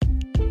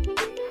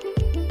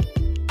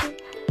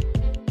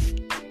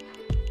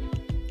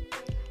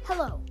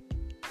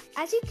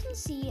as you can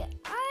see,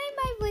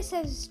 my voice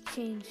has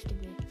changed a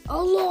bit. A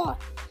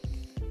lot!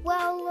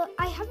 Well,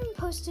 I haven't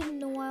posted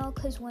in a while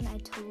because one, I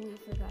totally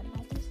forgot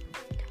about this. I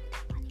don't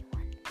tell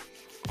anyone.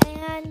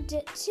 And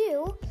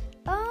two,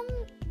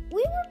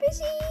 we were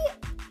busy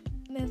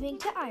moving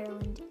to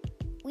Ireland.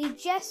 We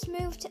just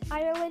moved to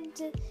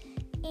Ireland,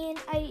 and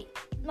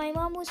my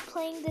mom was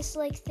playing this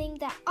thing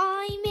that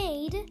I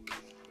made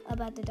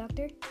about the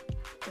doctor.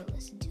 Go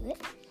listen to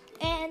it.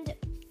 And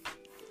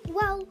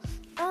well,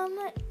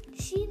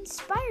 she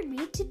inspired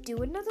me to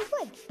do another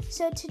one.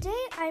 So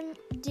today I'm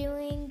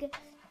doing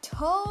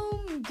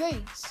Tom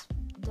Gates,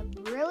 The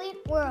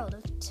Brilliant World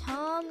of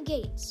Tom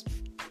Gates.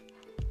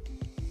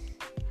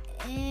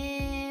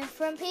 And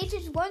from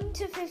pages 1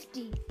 to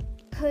 50,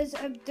 because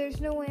there's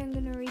no way I'm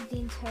going to read the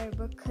entire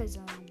book, because,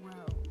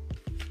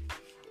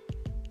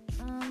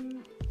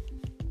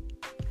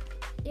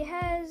 it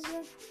has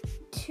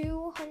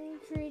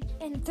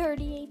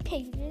 238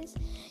 pages.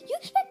 You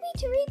expect me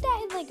to read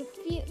that in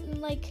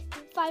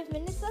 5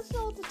 minutes? That's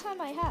all the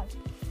time I have.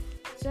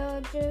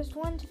 So just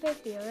 1 to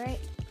 50, alright?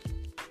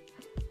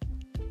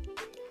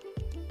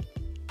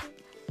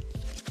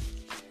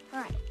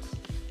 Alright.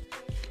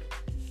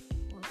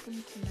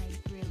 Welcome to my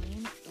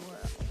brilliant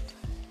world.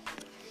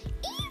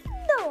 Even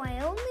though I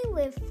only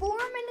live 4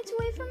 minutes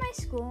away from my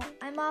school,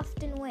 I'm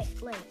often late.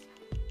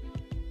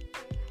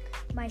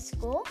 My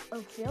school,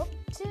 Oakfield,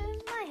 to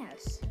my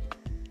house.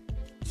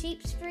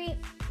 Cheap Street,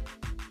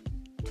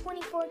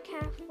 24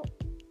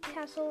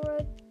 Castle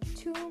Road,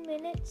 2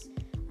 minutes.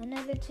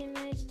 Another 2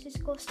 minutes to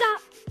school.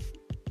 Stop!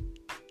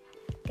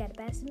 Gotta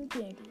buy some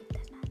candy.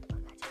 That's not the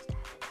book I just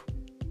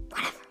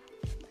had.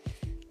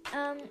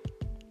 Whatever.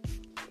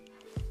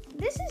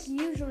 This is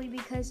usually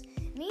because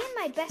me and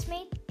my best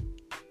mate,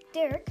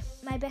 Derek,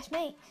 my best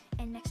mate,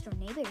 and next door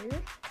neighbor,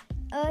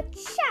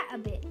 chat a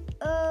bit.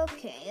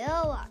 Okay,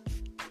 a lot.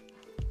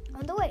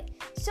 On the way.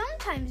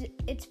 Sometimes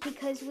it's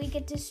because we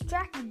get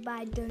distracted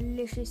by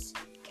delicious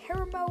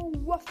caramel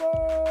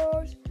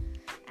waffles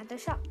at the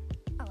shop.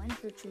 Oh, and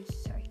fruit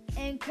juice, sorry.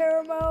 And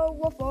caramel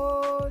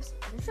waffles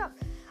at the shop.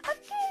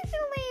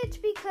 Occasionally it's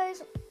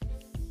because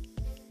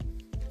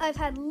I've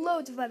had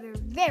loads of other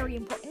very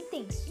important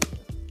things to do.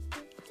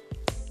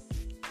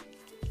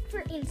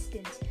 For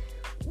instance,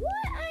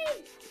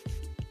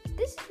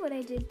 this is what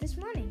I did this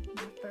morning.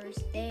 My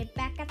first day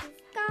back at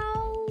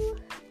school.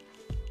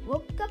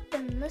 Woke up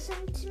and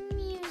listened to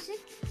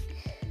music.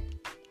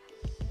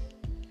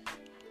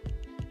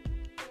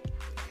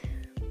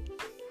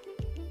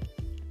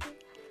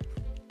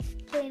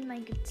 Played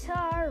my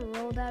guitar,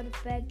 rolled out of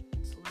bed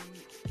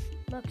slowly.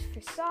 Looked for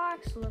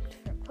socks, looked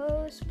for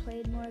clothes,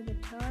 played more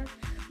guitar.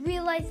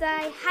 Realized that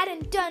I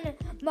hadn't done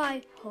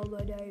my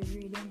holiday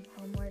reading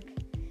homework.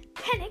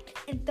 Panicked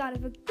and thought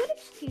of a good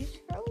excuse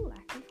for a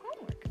lack of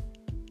homework.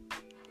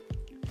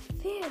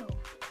 Phew.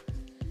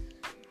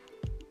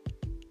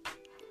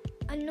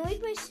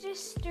 Annoyed my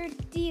sister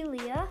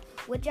Delia,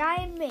 which I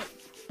admit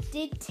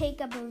did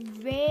take up a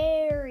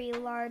very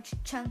large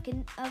chunk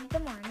of the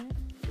morning.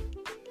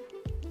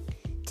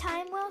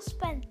 Time well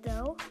spent,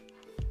 though.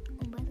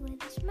 Oh, by the way,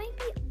 this might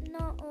be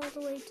not all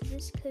the way to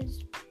this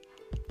because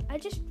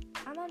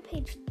I'm on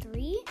page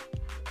 3,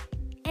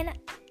 and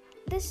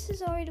this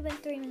has already been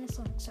 3 minutes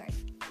long. Sorry.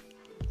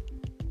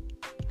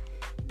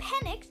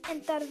 Panicked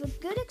and thought of a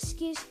good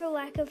excuse for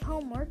lack of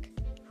homework.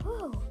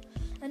 Whew.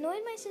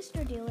 Annoyed my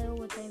sister Delia,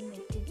 which I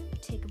admit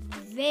did take a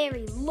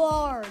very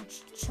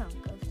large chunk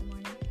of the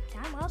morning.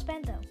 Time well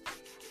spent, though.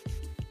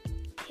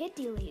 Hid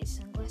Delia's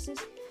sunglasses.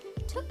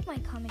 Took my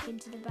comic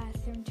into the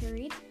bathroom to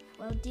read,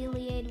 while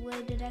Delia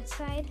waited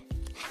outside.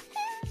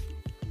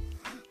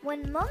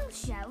 When Mom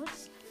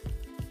shouts,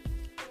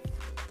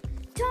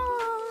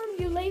 "Tom,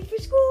 you're late for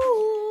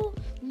school!"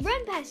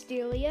 Run past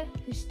Delia,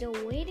 who's still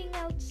waiting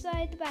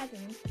outside the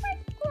bathroom. Right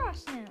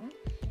across now.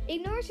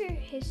 Ignores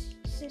his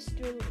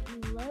sister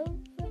love.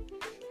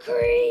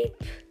 Creep!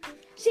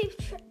 Save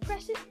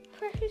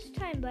precious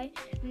time by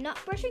not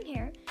brushing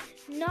hair,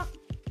 not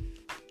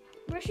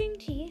brushing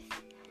teeth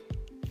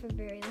for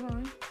very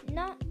long,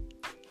 not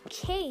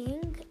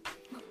K-ing.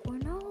 We're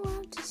not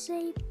allowed to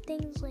say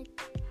things like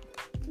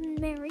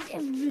married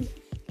in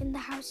the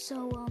house,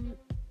 so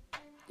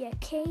yeah,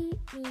 K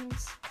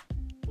means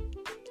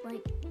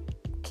like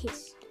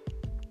kissed.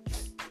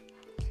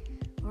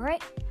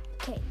 Alright?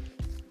 K.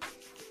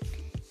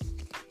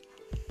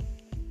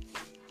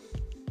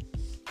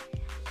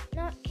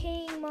 Not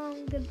K-ing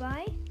Mom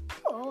goodbye.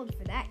 Too old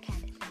for that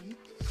kind of thing.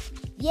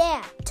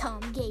 Yeah,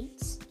 Tom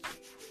Gates.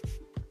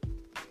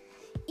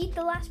 Eat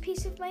the last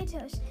piece of my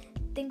toast,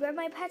 then grab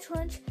my patch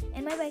lunch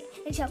and my bike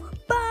and shout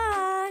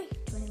bye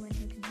to anyone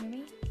who can hear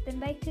me. Then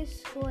bike to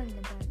school in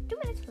about 2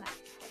 minutes flat,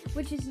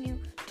 which is a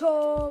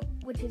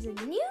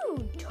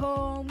new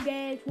Tom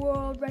Gates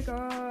world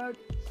record.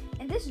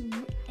 And this is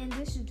a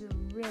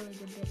really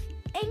good bit.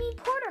 Amy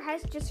Porter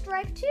has just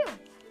arrived too.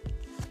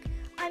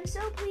 I'm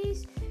so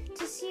pleased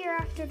to see her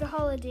after the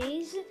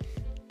holidays.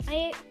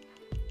 I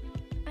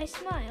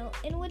smile,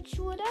 in which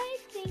what I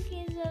think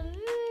is a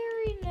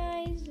very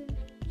nice,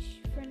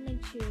 friendly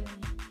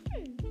cheering.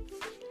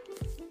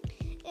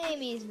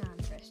 Amy is not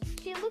impressed.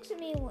 She looks at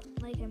me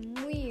like I'm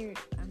weird.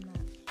 I'm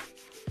not.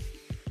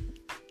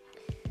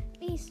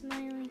 Me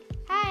smiling.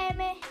 Hi,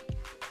 Amy.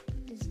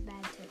 This is a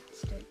bad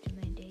start to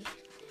my day.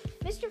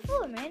 Mr.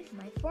 Fullerman,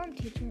 my form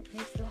teacher,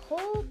 makes the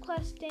whole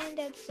class stand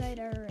outside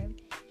our room.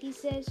 He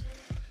says,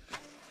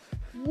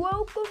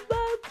 "Welcome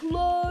back,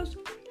 class.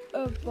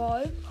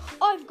 F5,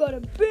 I've got a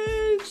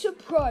big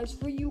surprise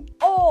for you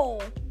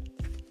all."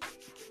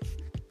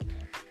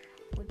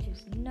 Which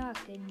is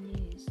not good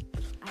news.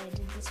 I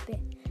did this bit.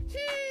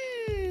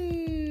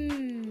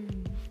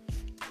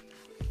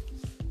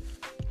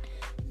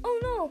 Oh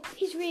no,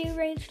 he's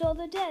rearranged all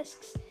the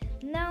desks.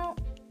 Now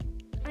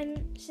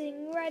I'm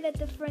sitting right at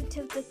the front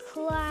of the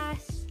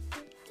class.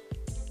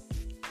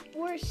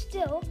 Worse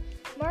still,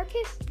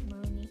 Marcus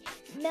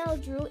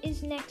Meldrew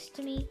is next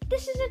to me.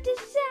 This is a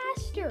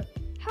disaster.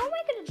 How am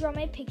I going to draw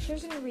my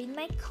pictures and read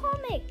my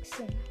comics?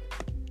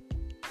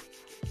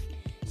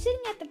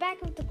 Sitting at the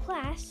back of the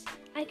class,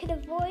 I could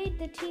avoid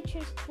the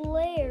teacher's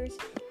glares.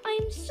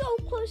 I'm so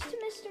close to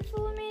Mr.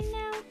 Fullerman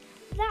now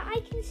that I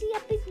can see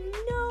up his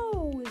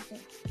nose.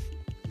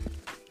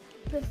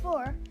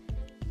 Before,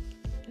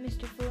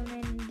 Mr.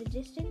 Fullerman in the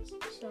distance,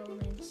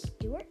 Solomon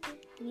Stewart,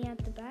 me at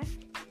the back.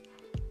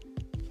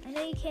 I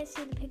know you can't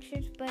see the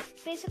pictures, but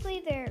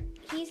basically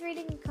he's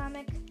reading a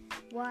comic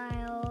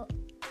while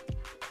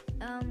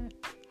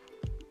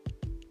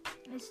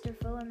Mr.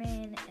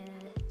 Fullerman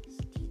is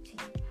teaching.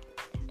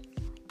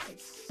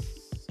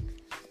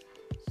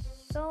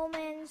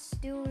 Solomon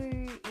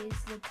Stewart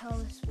is the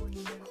tallest boy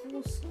in the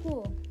whole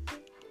school.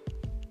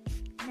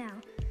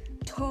 Now,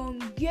 Tom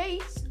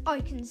Gates,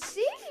 I can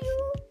see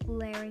you.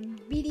 Glaring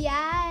beady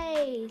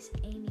eyes.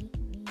 Amy,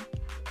 me,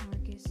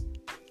 Marcus.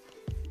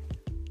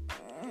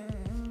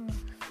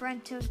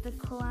 Front of the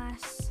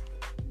class.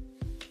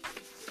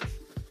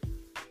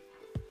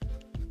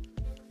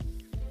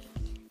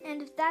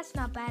 And if that's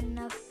not bad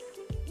enough,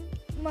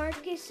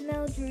 Marcus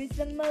Meldrew is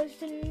the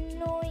most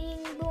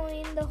annoying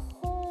boy in the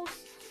whole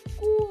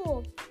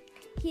school.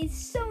 He's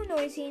so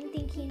noisy and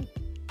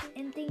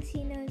thinks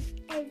he knows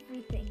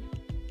everything.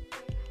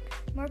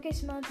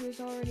 Marcus Meldrew is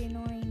already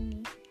annoying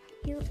me.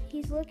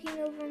 He's looking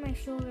over my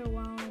shoulder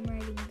while I'm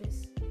writing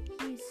this.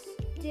 He's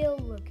still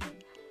looking.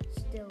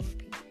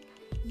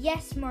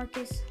 Yes,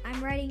 Marcus,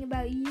 I'm writing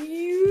about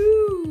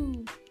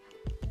you.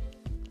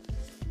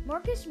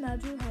 Marcus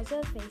Meldrew has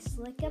a face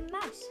like a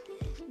mouse.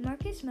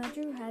 Marcus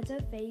Meldrew has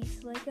a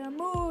face like a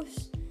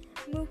moose.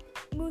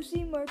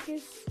 Moosey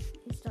Marcus.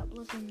 He stopped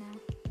looking now.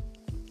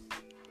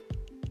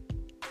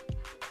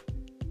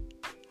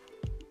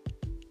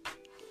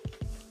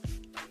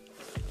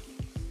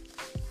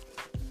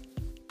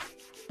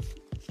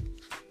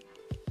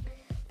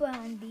 But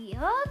on the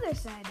other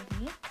side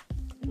of me,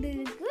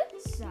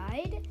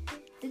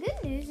 the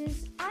good news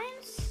is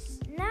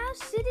I'm now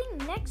sitting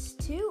next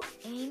to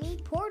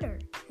Amy Porter,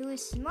 who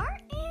is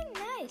smart and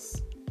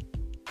nice.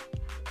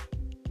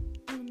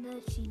 Even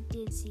though she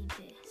did seem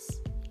this.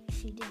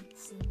 She didn't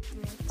seem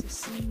thrilled to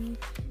see me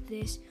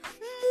this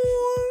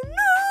morning.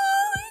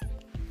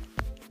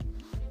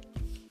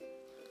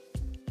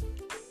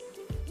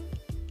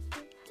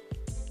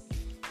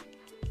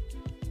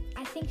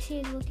 I think she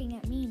is looking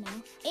at me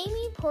now.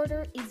 Amy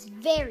Porter is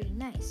very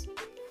nice.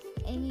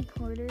 Amy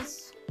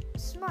Porter's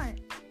smart.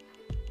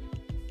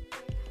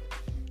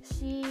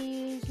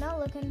 She's not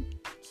looking.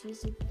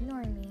 She's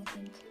ignoring me, I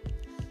think.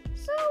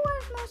 So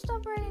what if I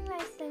stop writing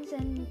nice things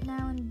and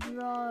now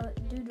draw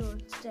doodle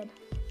instead?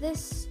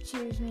 This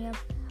cheers me up.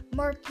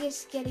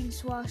 Marcus getting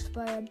swashed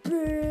by a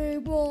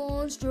big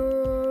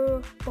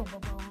monster. Boom,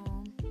 boom,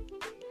 boom.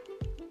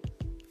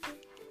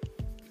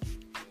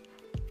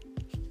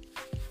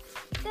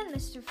 Then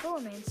Mr.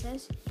 Fullerman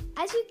says,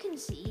 As you can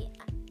see,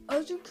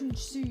 I've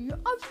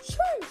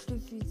changed a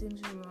few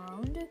things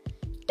around.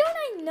 Don't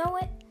I know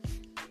it?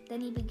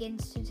 Then he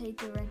begins to take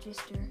the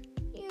register.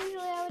 Usually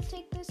I would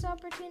take this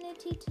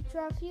opportunity to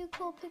draw a few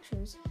cool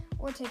pictures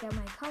or take out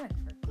my comic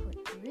for a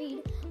quick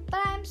read,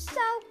 but I'm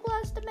so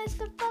close to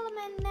Mr.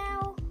 Fullerman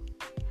now.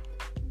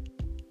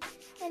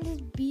 And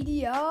his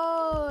beady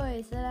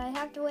eyes that I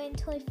have to wait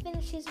until he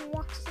finishes and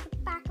walks to the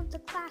back of the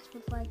class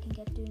before I can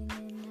get doing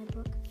it in my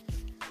book.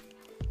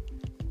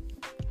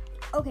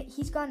 Okay,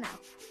 he's gone now.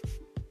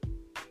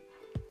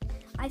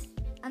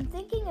 I'm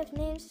thinking of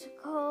names to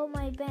call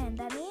my band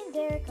that me and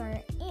Derek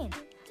are in.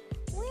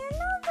 We're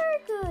not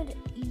very good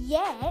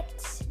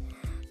yet,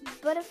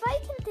 but if I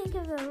can think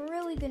of a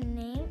really good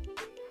name,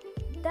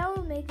 that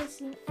will make us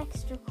seem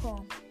extra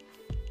cool.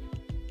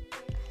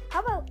 How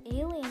about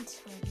Alien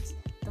Twins?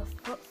 The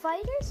Foot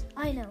Fighters?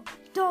 I know.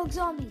 Dog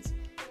Zombies.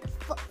 The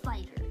Foot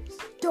Fighters.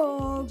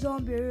 Dog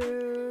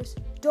Zombies.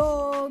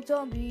 Dog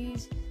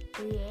Zombies.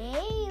 The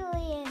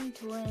Alien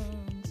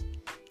Twins.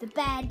 The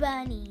Bad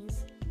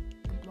Bunnies.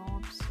 The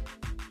Blobs.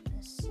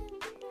 The Simple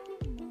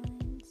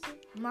Minds.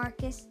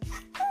 Marcus.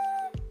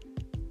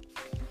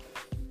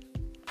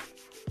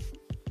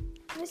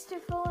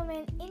 Mr.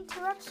 Fullerman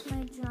interrupts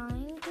my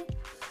drawing.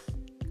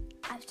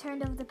 I've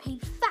turned over the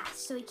page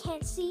fast so he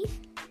can't see.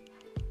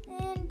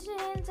 And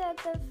turns out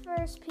the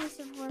first piece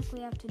of work we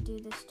have to do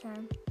this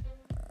term.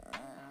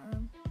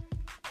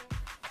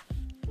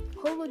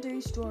 Holiday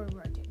story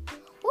writing.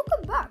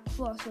 Welcome back,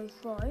 Class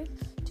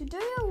A5. Today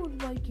I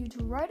would like you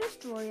to write a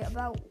story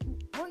about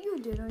what you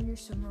did on your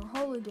summer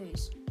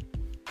holidays.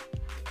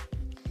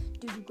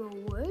 Did you go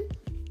away?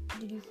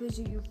 Did you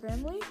visit your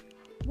family?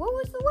 What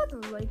was the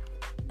weather like?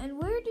 And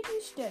where did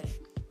you stay?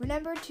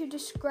 Remember to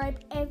describe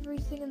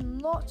everything in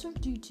lots of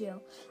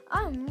detail.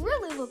 I'm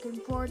really looking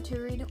forward to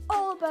reading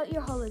all about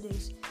your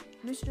holidays,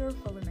 Mr.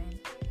 Fullerman.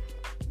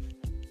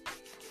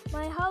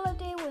 My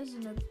holiday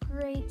wasn't a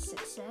great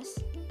success,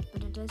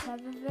 but it does have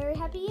a very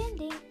happy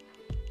ending.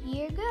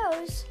 Here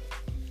goes.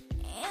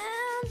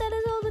 And that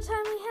is all the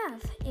time we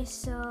have.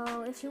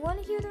 So, if you want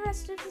to hear the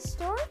rest of the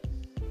story,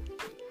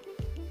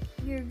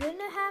 you're going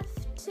to have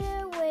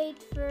to wait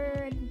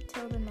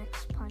until the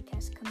next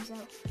podcast comes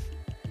out.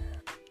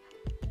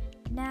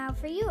 Now,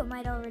 for you, it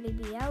might already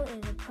be out,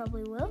 and it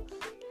probably will.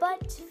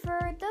 But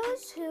for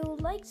those who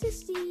like to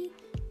see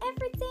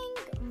everything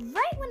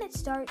right when it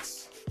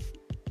starts,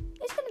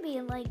 it's going to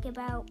be like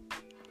about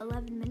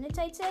 11 minutes,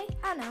 I'd say.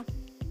 I don't know.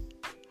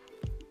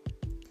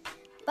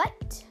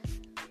 But,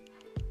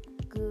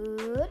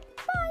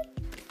 goodbye.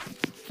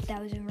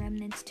 That was a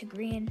Remnants to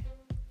Green,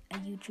 a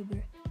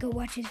YouTuber. Go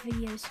watch his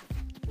videos.